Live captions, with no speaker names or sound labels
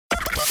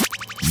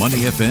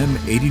Money FM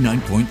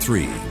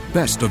 89.3.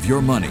 Best of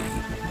your money.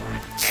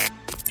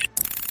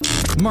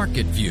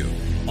 Market View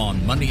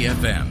on Money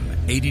FM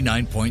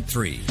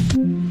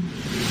 89.3.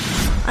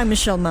 I'm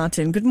Michelle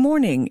Martin. Good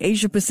morning.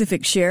 Asia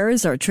Pacific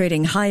shares are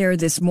trading higher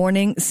this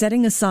morning,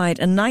 setting aside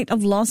a night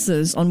of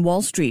losses on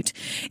Wall Street.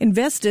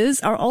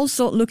 Investors are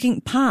also looking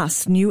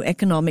past new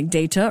economic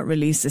data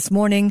released this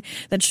morning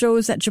that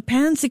shows that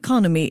Japan's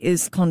economy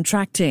is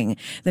contracting.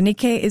 The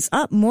Nikkei is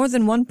up more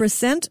than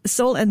 1%.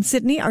 Seoul and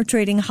Sydney are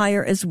trading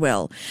higher as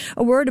well.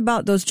 A word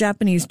about those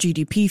Japanese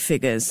GDP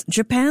figures.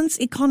 Japan's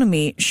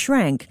economy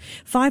shrank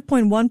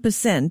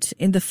 5.1%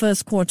 in the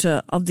first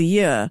quarter of the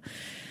year.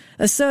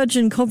 A surge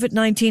in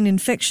COVID-19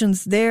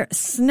 infections there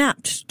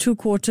snapped 2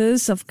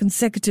 quarters of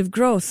consecutive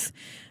growth.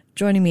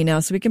 Joining me now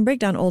so we can break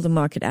down all the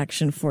market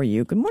action for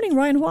you. Good morning,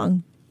 Ryan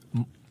Huang.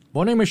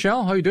 Morning,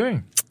 Michelle. How are you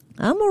doing?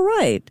 I'm all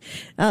right.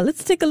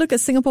 Let's take a look at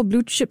Singapore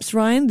blue chips,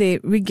 Ryan. They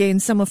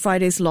regained some of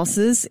Friday's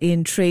losses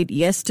in trade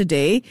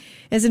yesterday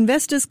as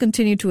investors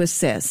continue to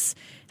assess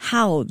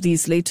how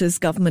these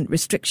latest government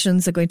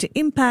restrictions are going to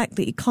impact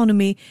the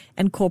economy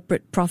and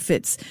corporate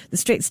profits. The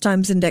Straits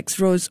Times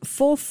Index rose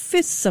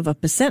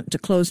 0.4% to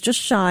close just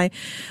shy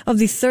of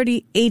the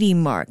 3080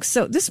 mark.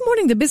 So this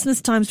morning, the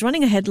Business Times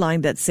running a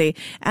headline that say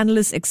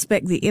analysts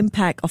expect the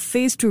impact of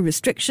phase 2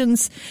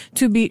 restrictions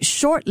to be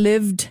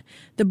short-lived.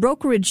 The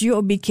brokerage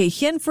UOB Kay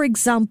Hian, for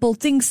example,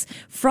 thinks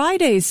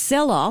Friday's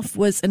sell-off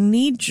was a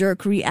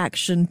knee-jerk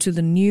reaction to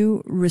the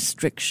new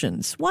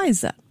restrictions. Why is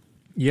that?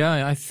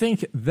 Yeah, I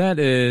think that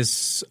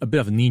is a bit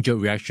of a knee-jerk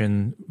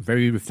reaction,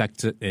 very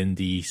reflected in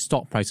the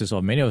stock prices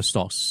of many of the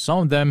stocks. Some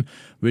of them,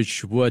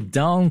 which were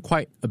down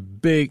quite a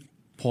big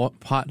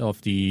part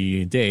of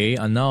the day,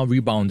 are now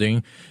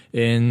rebounding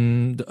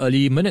in the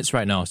early minutes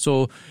right now.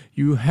 So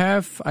you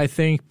have, I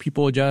think,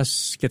 people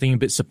just getting a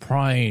bit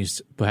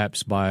surprised,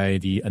 perhaps, by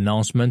the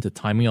announcement, the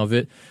timing of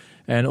it,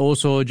 and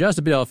also just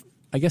a bit of,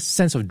 I guess,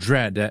 sense of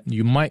dread that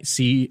you might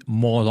see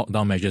more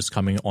lockdown measures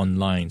coming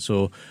online.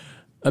 So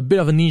a bit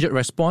of a knee-jerk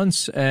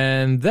response,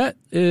 and that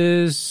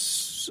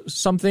is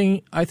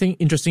something I think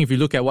interesting if you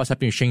look at what's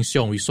happening with Sheng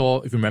Siong. We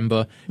saw, if you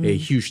remember, a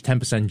huge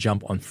 10%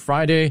 jump on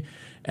Friday,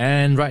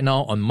 and right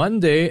now on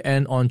Monday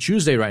and on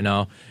Tuesday right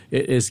now,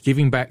 it is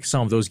giving back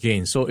some of those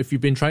gains. So if you've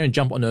been trying to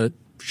jump on a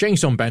Sheng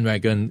Siong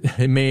bandwagon,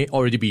 it may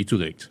already be too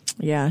late.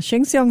 Yeah,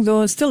 Sheng Siong,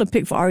 though, is still a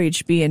pick for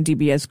RHB and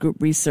DBS Group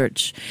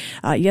Research.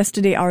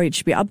 Yesterday,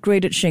 RHB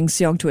upgraded Sheng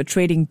Siong to a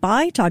trading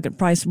buy, target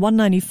price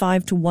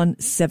 195 to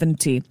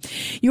 170.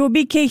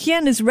 UOB Kay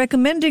Hian is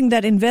recommending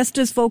that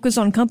investors focus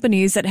on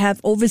companies that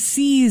have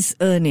overseas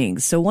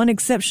earnings. So one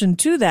exception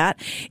to that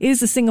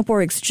is the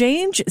Singapore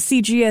Exchange.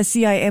 CGS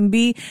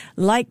CIMB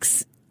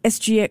likes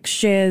SGX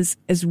shares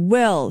as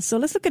well. So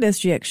let's look at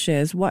SGX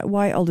shares.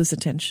 Why all this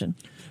attention?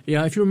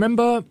 Yeah, if you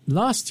remember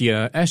last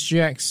year,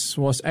 SGX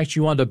was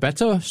actually one of the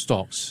better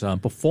stocks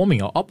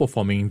performing or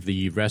outperforming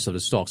the rest of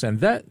the stocks. And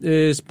that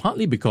is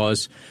partly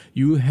because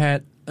you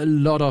had a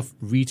lot of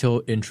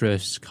retail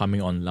interest coming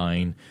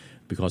online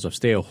because of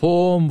stay at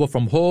home, work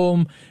from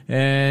home,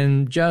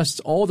 and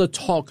just all the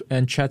talk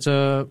and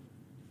chatter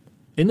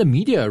in the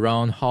media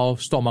around how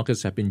stock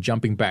markets have been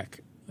jumping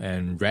back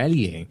and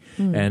rallying,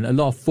 and a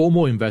lot of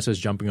FOMO investors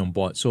jumping on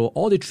board. So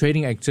all the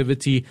trading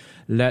activity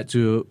led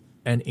to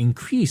an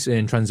increase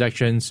in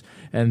transactions,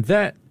 and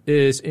that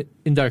is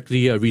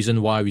indirectly a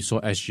reason why we saw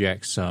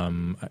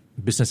SGX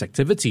business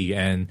activity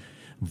and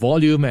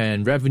volume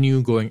and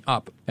revenue going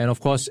up. And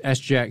of course,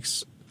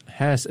 SGX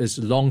has its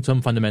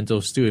long-term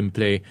fundamentals still in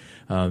play,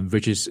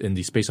 which is in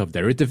the space of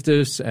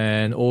derivatives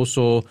and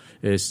also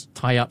its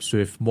tie-ups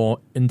with more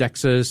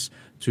indexes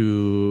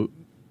to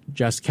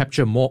just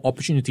capture more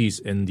opportunities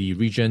in the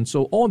region.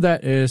 So all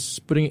that is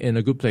putting it in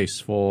a good place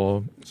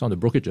for some of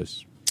the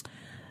brokerages.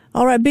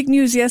 All right, big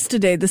news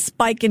yesterday, the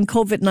spike in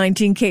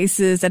COVID-19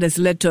 cases that has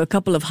led to a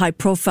couple of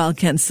high-profile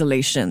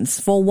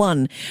cancellations. For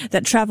one,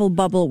 that travel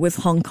bubble with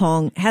Hong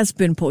Kong has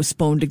been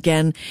postponed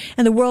again,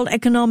 and the World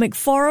Economic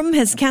Forum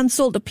has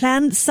cancelled a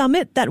planned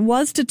summit that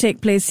was to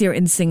take place here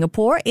in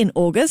Singapore in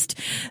August.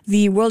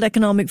 The World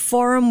Economic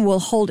Forum will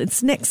hold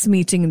its next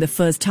meeting in the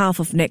first half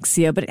of next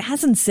year, but it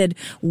hasn't said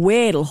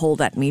where it'll hold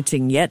that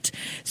meeting yet.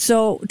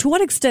 So to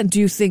what extent do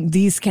you think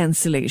these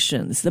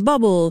cancellations, the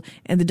bubble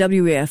and the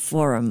WEF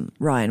Forum,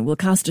 Ryan, will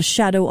cast a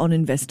shadow on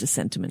investor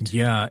sentiment?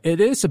 Yeah,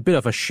 it is a bit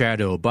of a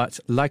shadow, but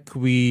like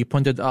we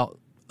pointed out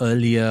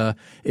earlier,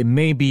 it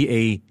may be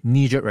a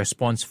knee-jerk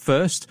response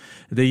first.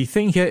 The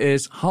thing here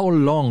is how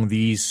long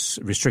these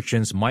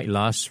restrictions might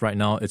last. Right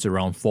now, it's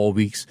around 4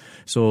 weeks.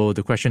 So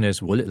the question is,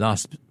 will it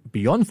last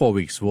beyond 4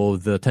 weeks? Will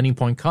the turning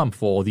point come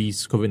for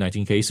these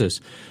COVID-19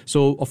 cases?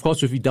 So, of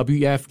course, with the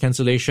WF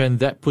cancellation,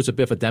 that puts a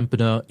bit of a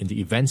dampener in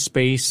the event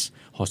space,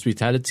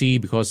 hospitality,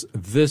 because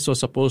this was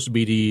supposed to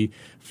be the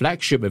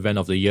flagship event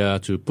of the year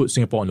to put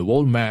Singapore on the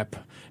world map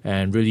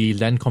and really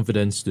lend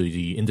confidence to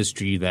the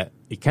industry that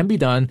it can be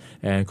done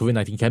and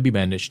COVID-19 can be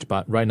managed.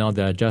 But right now,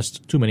 there are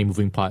just too many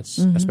moving parts,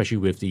 especially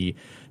with the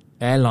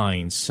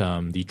airlines,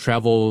 the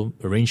travel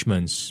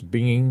arrangements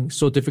being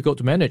so difficult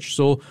to manage.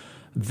 So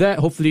that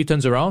hopefully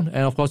turns around.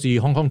 And of course, the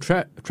Hong Kong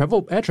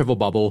air travel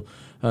bubble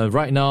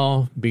right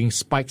now being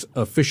spiked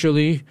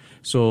officially.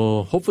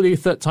 So hopefully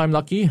third time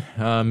lucky.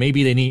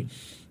 Maybe they need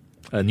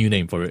a new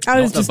name for it. I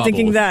was just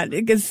thinking that.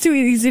 It's too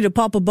easy to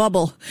pop a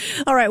bubble.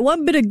 All right,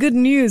 one bit of good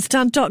news.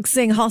 Tan Tock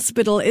Seng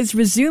Hospital is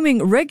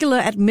resuming regular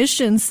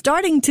admissions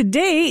starting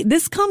today.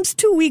 This comes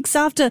 2 weeks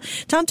after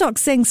Tan Tock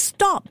Seng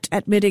stopped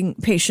admitting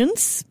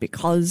patients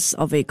because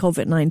of a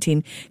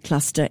COVID-19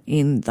 cluster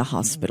in the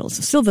hospital.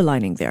 So silver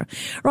lining there.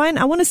 Ryan,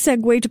 I want to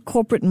segue to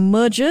corporate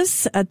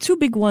mergers. Two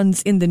big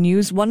ones in the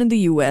news, one in the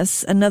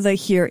US, another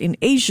here in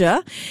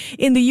Asia.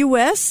 In the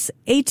US,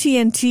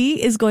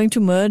 AT&T is going to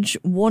merge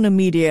Warner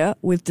Media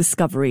with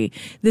Discovery.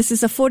 This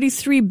is a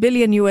 $43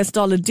 billion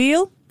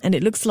deal, and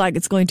it looks like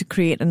it's going to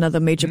create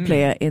another major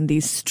player in the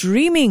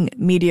streaming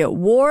media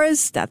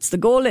wars. That's the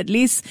goal, at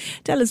least.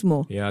 Tell us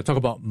more. Yeah, talk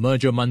about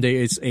Merger Monday.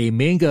 It's a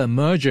mega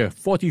merger,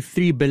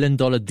 $43 billion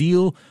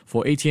deal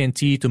for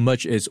AT&T to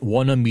merge its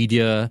Warner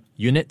Media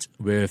unit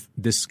with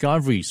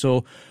Discovery.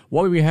 So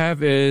what we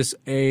have is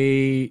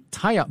a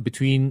tie-up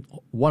between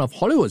one of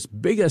Hollywood's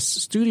biggest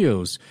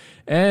studios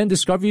and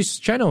Discovery's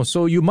channel.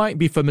 So you might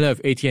be familiar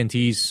with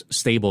AT&T's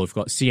stable. We've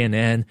got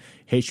CNN,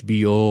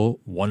 HBO,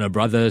 Warner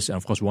Brothers, and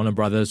of course Warner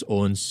Brothers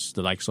owns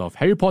the likes of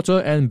Harry Potter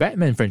and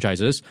Batman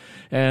franchises.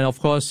 And of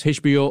course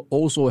HBO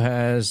also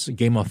has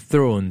Game of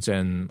Thrones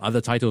and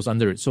other titles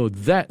under it. So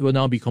that will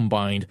now be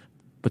combined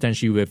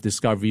potentially with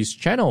Discovery's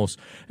channels.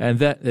 And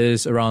that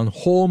is around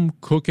home,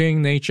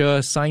 cooking,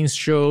 nature, science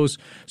shows.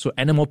 So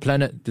Animal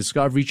Planet,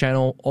 Discovery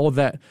Channel, all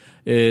that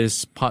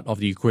is part of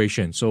the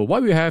equation. So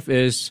what we have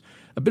is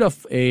a bit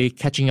of a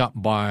catching up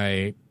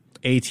by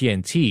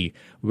AT&T,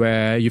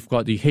 where you've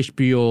got the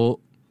HBO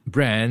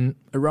brand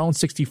around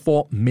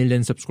 64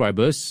 million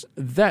subscribers.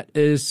 That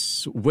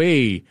is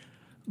way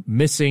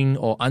missing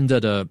or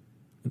under the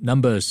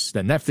numbers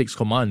that Netflix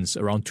commands,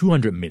 around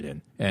 200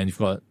 million. And you've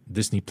got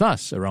Disney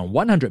Plus around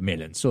 100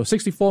 million. So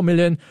 64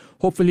 million,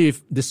 hopefully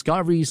if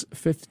Discovery's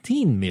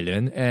 15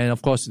 million, and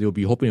of course they'll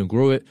be hoping to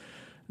grow it,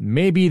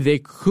 maybe they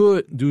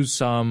could do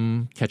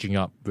some catching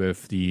up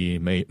with the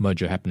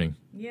merger happening.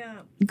 Yeah.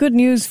 Good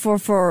news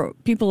for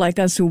people like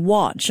us who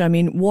watch. I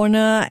mean,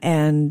 Warner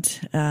and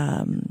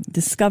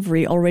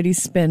Discovery already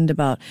spend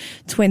about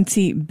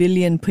 $20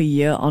 billion per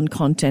year on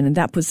content, and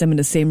that puts them in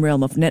the same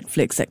realm of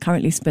Netflix that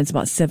currently spends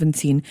about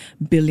 $17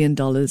 billion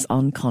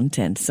on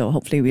content. So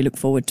hopefully we look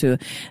forward to,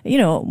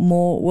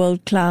 more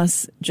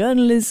world-class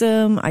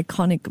journalism,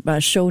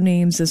 iconic show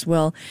names as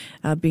well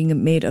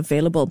being made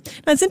available.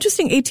 Now, it's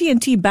interesting.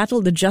 AT&T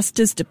battled the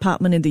Justice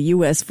Department in the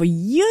U.S. for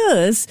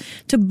years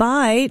to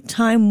buy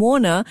Time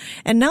Warner.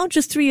 And now,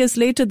 just 3 years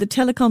later, the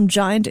telecom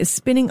giant is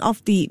spinning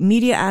off the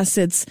media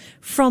assets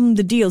from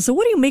the deal. So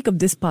what do you make of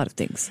this part of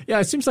things? Yeah,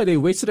 it seems like they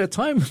wasted their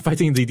time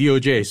fighting the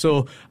DOJ.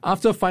 So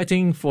after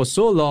fighting for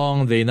so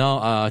long, they now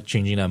are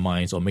changing their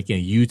minds or making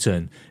a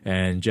U-turn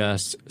and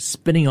just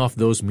spinning off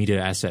those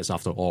media assets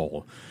after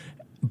all.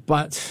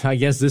 But I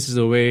guess this is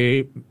the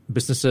way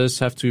businesses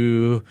have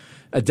to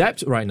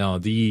adapt right now.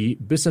 The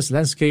business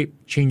landscape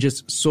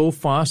changes so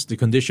fast. The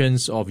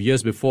conditions of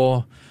years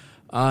before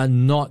are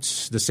not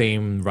the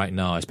same right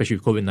now, especially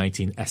with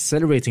COVID-19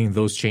 accelerating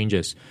those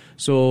changes.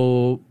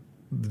 So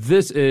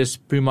this is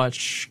pretty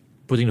much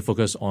putting the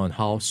focus on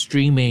how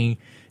streaming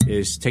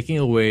is taking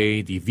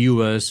away the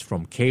viewers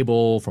from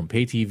cable, from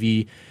pay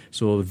TV.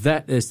 So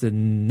that is the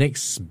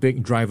next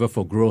big driver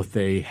for growth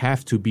they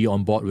have to be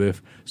on board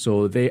with.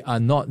 So they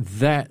are not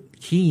that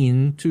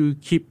keen to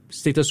keep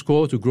status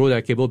quo to grow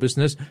their cable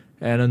business.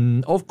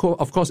 And of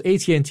course,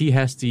 AT&T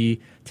has the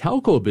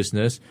telco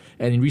business.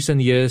 And in recent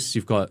years,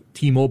 you've got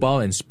T-Mobile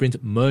and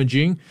Sprint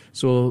merging.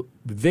 So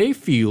they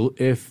feel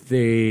if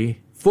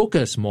they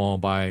focus more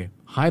by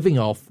hiving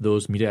off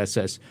those media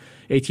assets,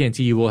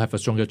 AT&T will have a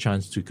stronger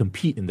chance to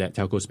compete in that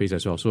telco space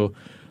as well. So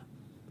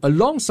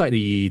alongside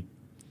the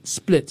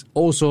split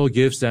also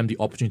gives them the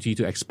opportunity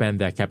to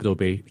expand their capital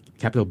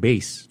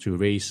base to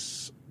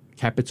raise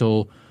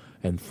capital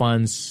and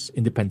funds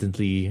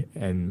independently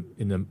and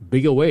in a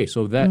bigger way.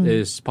 So that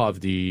is part of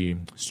the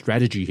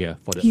strategy here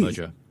for the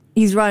merger.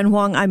 He's Ryan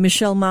Huang. I'm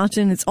Michelle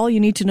Martin. It's all you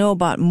need to know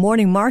about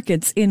morning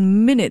markets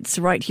in minutes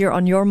right here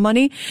on Your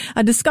Money.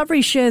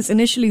 Discovery shares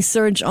initially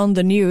surged on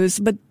the news,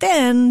 but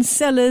then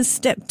sellers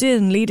stepped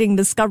in, leading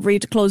Discovery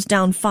to close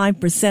down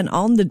 5%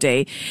 on the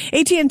day.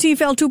 AT&T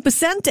fell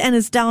 2% and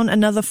is down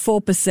another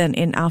 4%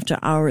 in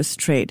after-hours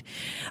trade.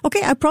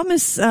 Okay, I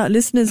promised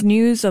listeners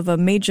news of a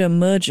major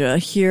merger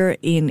here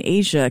in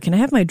Asia. Can I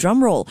have my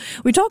drum roll?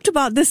 We talked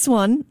about this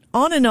one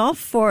on and off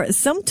for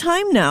some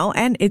time now,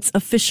 and it's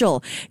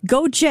official.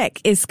 Gojek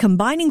is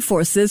combining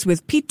forces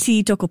with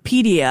PT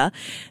Tokopedia.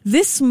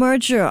 This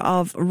merger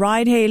of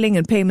ride-hailing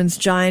and payments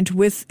giant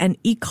with an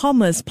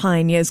e-commerce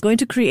pioneer is going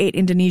to create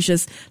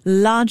Indonesia's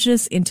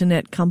largest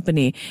internet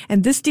company.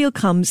 And this deal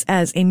comes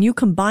as a new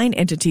combined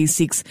entity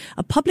seeks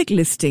a public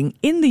listing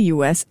in the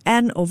US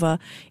and over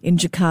in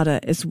Jakarta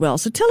as well.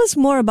 So tell us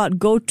more about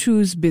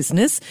GoTo's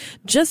business.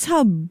 Just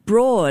how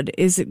broad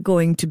is it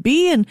going to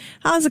be, and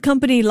how is the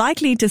company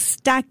likely to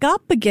stack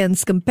up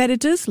against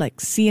competitors like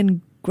Sea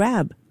and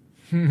Grab.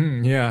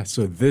 Yeah,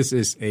 so this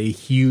is a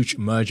huge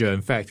merger.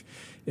 In fact,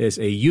 it's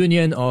a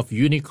union of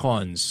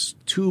unicorns,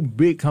 two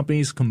big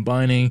companies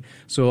combining.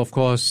 So, of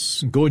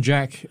course,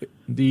 Gojek,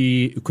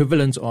 the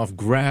equivalent of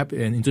Grab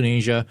in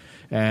Indonesia,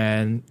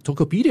 and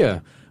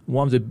Tokopedia,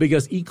 one of the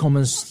biggest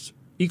e-commerce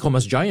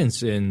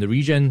giants in the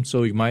region.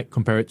 So you might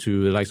compare it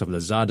to the likes of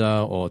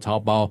Lazada or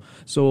Taobao.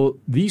 So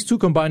these two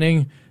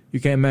combining, you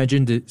can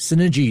imagine the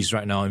synergies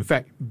right now. In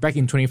fact, back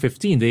in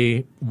 2015,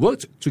 they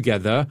worked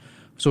together.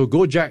 So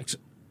Gojek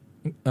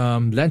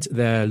lent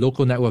their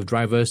local network of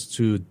drivers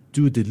to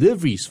do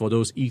deliveries for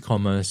those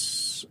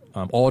e-commerce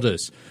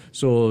orders.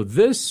 So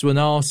this will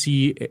now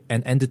see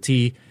an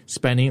entity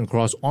spanning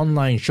across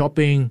online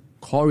shopping,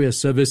 courier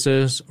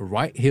services,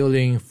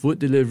 ride-hailing, food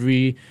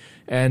delivery,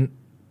 and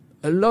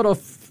a lot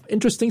of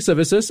interesting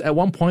services. At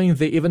one point,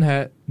 they even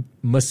had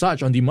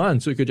massage on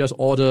demand, so you could just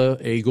order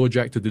a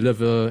Gojek to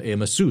deliver a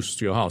masseuse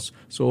to your house.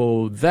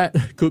 So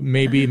that could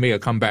maybe make a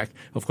comeback.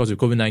 Of course, with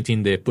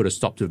COVID-19, they put a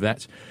stop to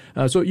that.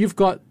 So you've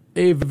got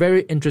a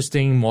very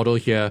interesting model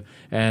here,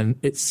 and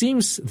it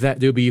seems that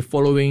they'll be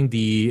following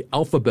the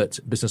Alphabet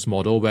business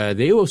model, where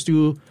they will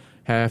still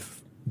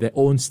have their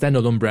own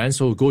standalone brands.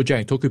 So Gojek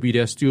and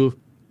Tokopedia still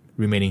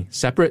remaining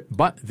separate,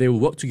 but they will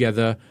work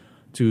together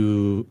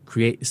to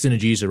create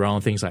synergies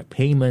around things like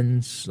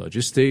payments,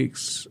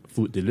 logistics,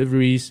 food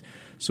deliveries.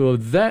 So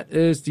that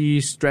is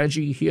the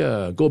strategy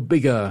here. Go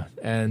bigger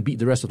and beat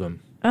the rest of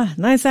them.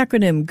 Nice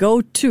acronym.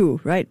 Go-to,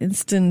 right?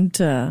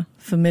 Instant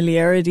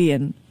familiarity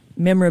and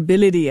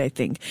memorability, I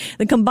think.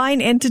 The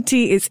combined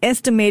entity is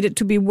estimated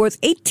to be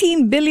worth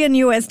 $18 billion.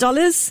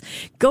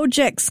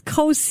 Gojek's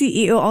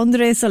co-CEO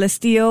Andre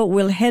Celestio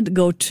will head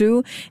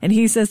GoTo, and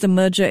he says the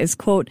merger is,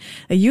 quote,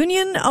 a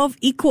union of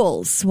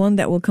equals, one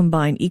that will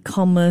combine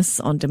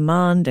e-commerce,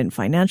 on-demand, and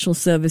financial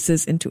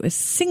services into a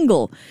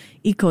single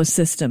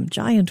ecosystem.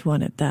 Giant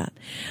one at that.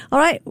 All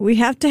right, we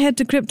have to head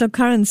to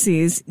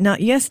cryptocurrencies. Now,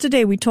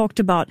 yesterday we talked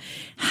about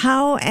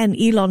how an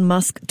Elon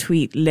Musk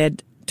tweet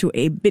led to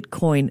a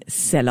Bitcoin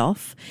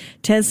sell-off.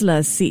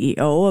 Tesla's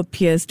CEO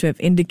appears to have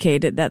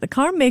indicated that the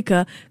car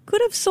maker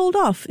could have sold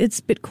off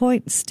its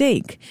Bitcoin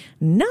stake.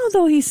 Now,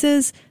 though, he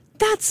says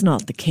that's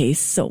not the case.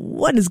 So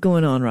what is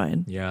going on,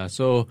 Ryan? Yeah,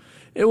 so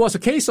it was a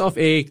case of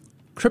a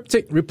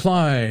cryptic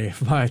reply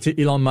by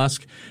Elon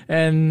Musk.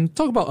 And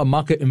talk about a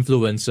market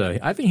influencer.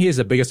 I think he is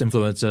the biggest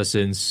influencer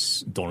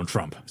since Donald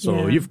Trump.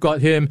 So you've got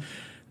him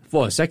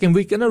for a second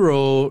week in a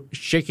row,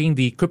 shaking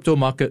the crypto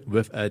market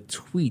with a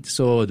tweet.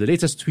 So the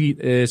latest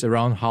tweet is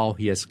around how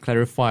he has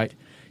clarified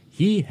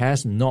he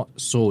has not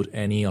sold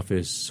any of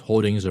his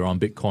holdings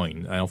around Bitcoin.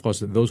 And of course,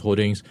 those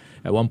holdings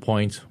at one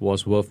point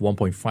was worth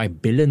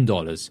 $1.5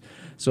 billion.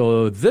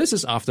 So this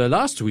is after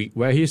last week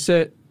where he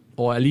said,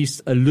 or at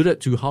least alluded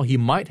to how he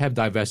might have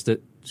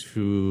divested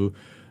to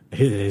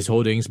his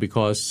holdings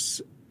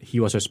because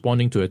he was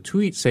responding to a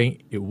tweet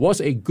saying it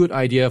was a good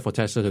idea for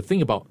Tesla to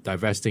think about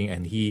divesting,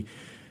 and he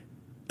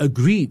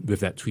agreed with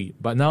that tweet,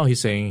 but now he's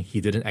saying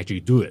he didn't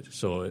actually do it.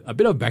 So a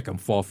bit of back and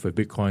forth with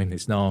Bitcoin.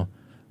 Is now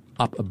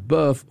up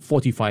above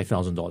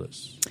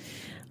 $45,000.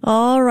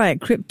 All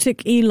right,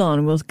 cryptic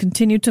Elon will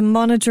continue to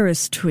monitor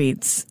his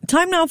tweets.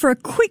 Time now for a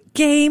quick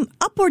game,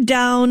 up or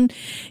down.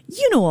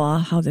 You know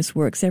how this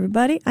works,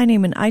 everybody. I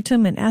name an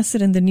item, an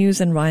asset in the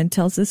news, and Ryan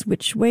tells us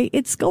which way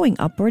it's going,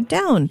 up or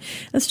down.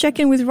 Let's check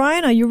in with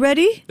Ryan. Are you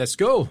ready? Let's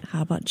go.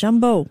 How about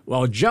Jumbo?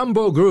 Well,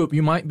 Jumbo Group,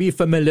 you might be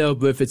familiar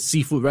with its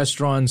seafood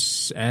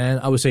restaurants, and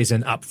I would say it's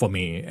an up for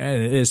me.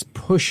 And it is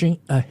pushing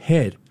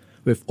ahead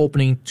with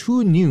opening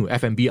 2 new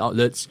F&B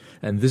outlets,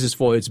 and this is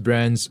for its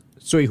brands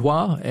Tsui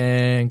Hua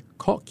and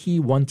Kok Ki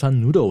Wonton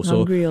Noodle.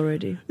 Hungry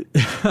already.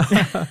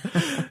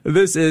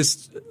 This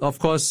is, of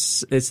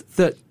course, its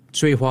third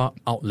Tsui Hua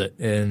outlet.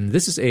 And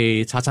this is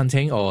a cha chan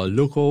teng, or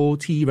local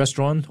tea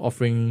restaurant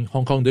offering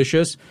Hong Kong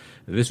dishes.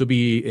 This will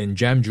be in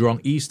Jam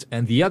Jurong East.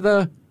 And the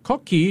other,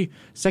 Kok Ki,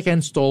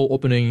 second stall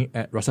opening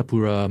at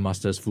Rasapura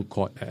Masters Food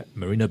Court at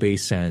Marina Bay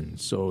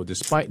Sands. So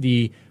despite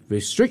the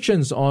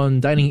restrictions on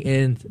dining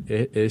in,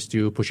 it is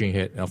still pushing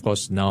ahead. And of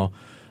course, now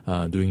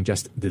doing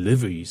just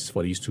deliveries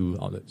for these 2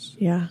 outlets.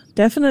 Yeah,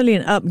 definitely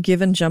an up,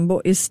 given Jumbo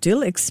is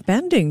still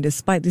expanding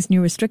despite these new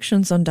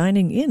restrictions on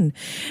dining in.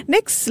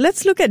 Next,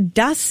 let's look at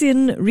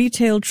Dasin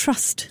Retail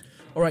Trust.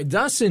 All right,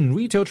 Dasin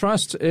Retail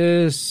Trust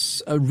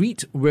is a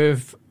REIT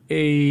with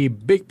a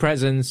big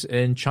presence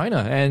in China,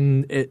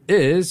 and it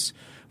is,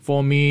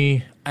 for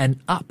me, an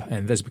up.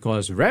 And that's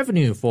because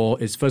revenue for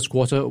its first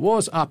quarter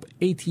was up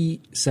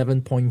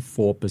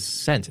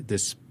 87.4%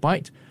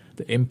 despite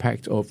the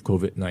impact of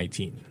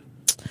COVID-19.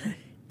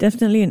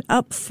 Definitely an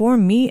up for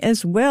me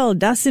as well.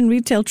 Dasin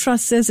Retail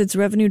Trust says its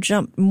revenue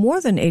jumped more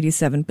than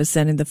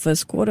 87% in the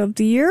first quarter of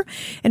the year,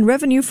 and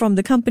revenue from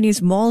the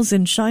company's malls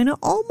in China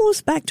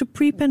almost back to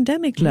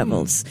pre-pandemic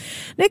levels.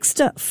 Next,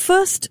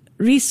 First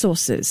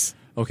Resources.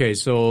 Okay,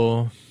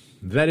 so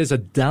that is a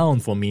down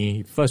for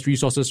me. First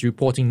Resources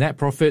reporting net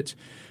profit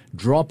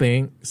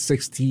dropping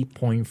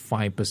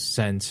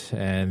 60.5%,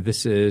 and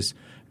this is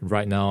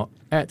right now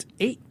at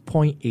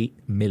 $8.8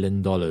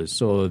 million.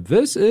 So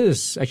this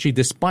is actually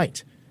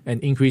despite an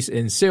increase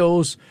in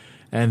sales,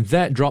 and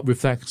that drop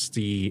reflects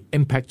the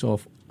impact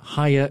of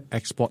higher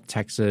export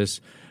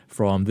taxes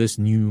from this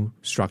new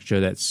structure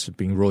that's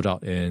being rolled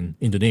out in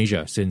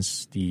Indonesia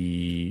since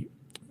the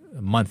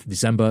month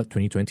December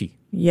 2020.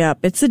 Yep,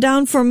 it's a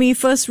down for me.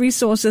 First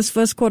Resources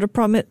first quarter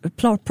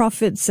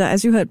profits,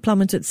 as you heard,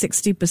 plummeted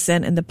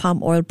 60%, and the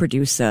palm oil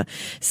producer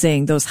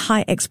saying those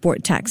high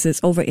export taxes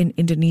over in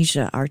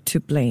Indonesia are to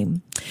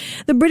blame.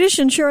 The British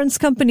insurance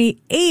company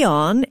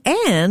Aon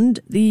and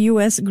the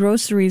U.S.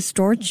 grocery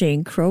store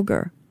chain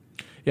Kroger.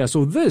 Yeah,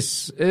 so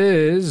this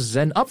is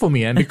an up for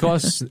me, and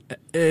because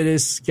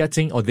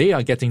they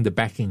are getting the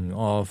backing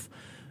of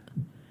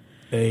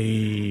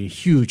a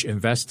huge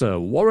investor,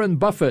 Warren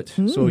Buffett.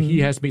 So he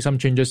has made some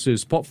changes to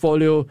his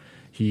portfolio.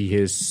 He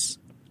is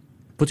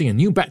putting a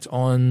new bet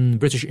on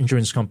British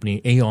insurance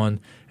company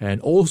Aon,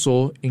 and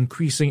also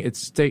increasing its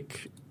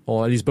stake,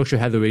 or at least Berkshire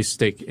Hathaway's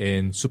stake,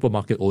 in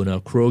supermarket owner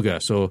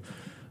Kroger. So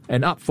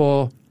an up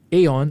for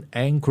Aon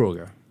and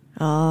Kroger.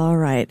 All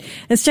right.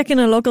 Let's check in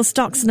on local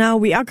stocks now.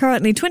 We are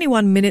currently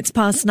 21 minutes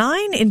past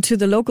 9 into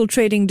the local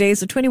trading day,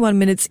 so 21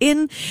 minutes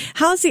in.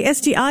 How's the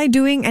STI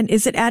doing, and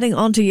is it adding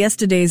on to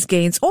yesterday's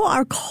gains, or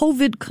are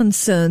COVID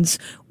concerns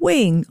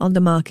weighing on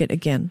the market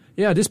again?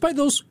 Yeah, despite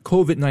those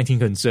COVID-19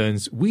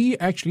 concerns, we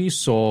actually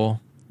saw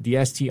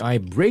the STI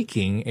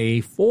breaking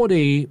a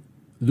 4-day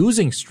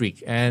losing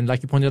streak. And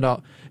like you pointed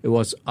out, it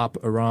was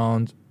up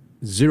around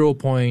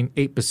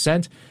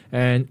 0.8%.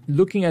 And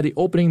looking at the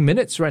opening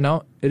minutes right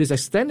now, it is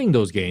extending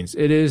those gains.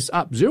 It is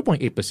up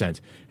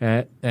 0.8%.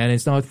 And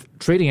it's now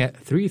trading at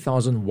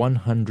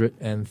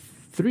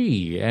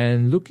 3,103.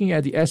 And looking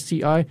at the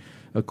STI,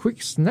 a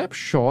quick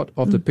snapshot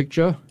of the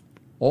picture,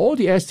 all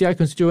the STI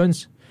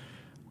constituents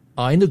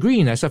are in the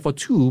green, except for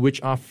two,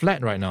 which are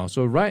flat right now.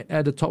 So right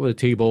at the top of the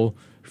table,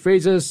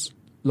 Frasers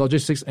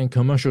Logistics and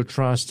Commercial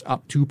Trust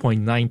up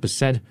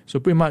 2.9%. So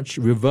pretty much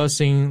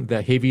reversing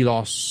the heavy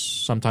loss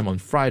sometime on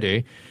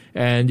Friday.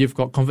 And you've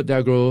got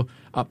ComfortDelGro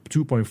up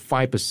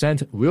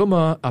 2.5%,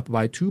 Wilmar up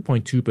by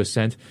 2.2%.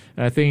 And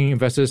I think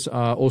investors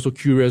are also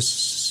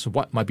curious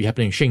what might be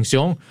happening in Sheng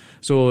Siong.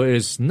 So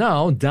it's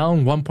now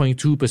down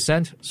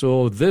 1.2%.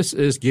 So this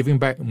is giving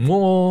back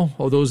more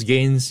of those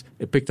gains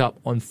it picked up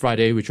on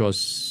Friday, which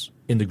was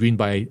in the green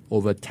by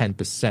over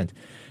 10%.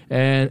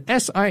 And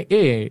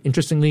SIA,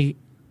 interestingly,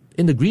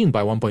 in the green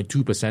by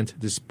 1.2%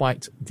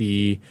 despite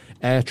the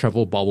air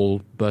travel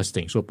bubble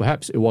bursting. So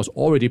perhaps it was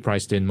already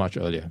priced in much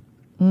earlier.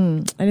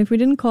 And if we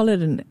didn't call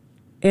it an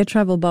air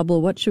travel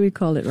bubble, what should we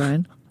call it,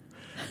 Ryan?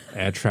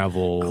 Air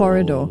travel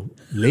corridor.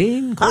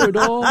 Lane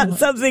corridor.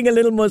 Something a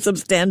little more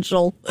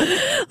substantial.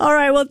 All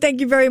right. Well,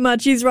 thank you very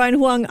much. He's Ryan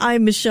Huang.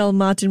 I'm Michelle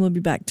Martin. We'll be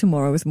back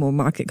tomorrow with more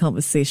market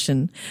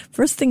conversation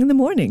first thing in the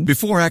morning.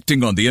 Before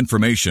acting on the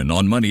information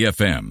on Money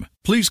FM,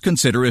 please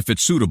consider if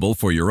it's suitable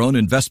for your own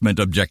investment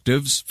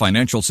objectives,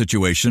 financial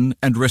situation,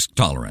 and risk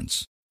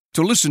tolerance.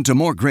 To listen to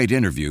more great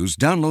interviews,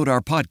 download our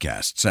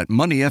podcasts at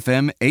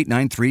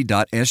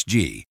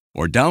moneyfm893.sg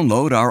or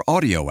download our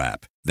audio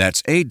app.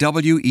 That's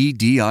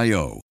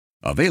AWEDIO.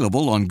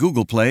 Available on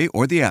Google Play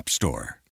or the App Store.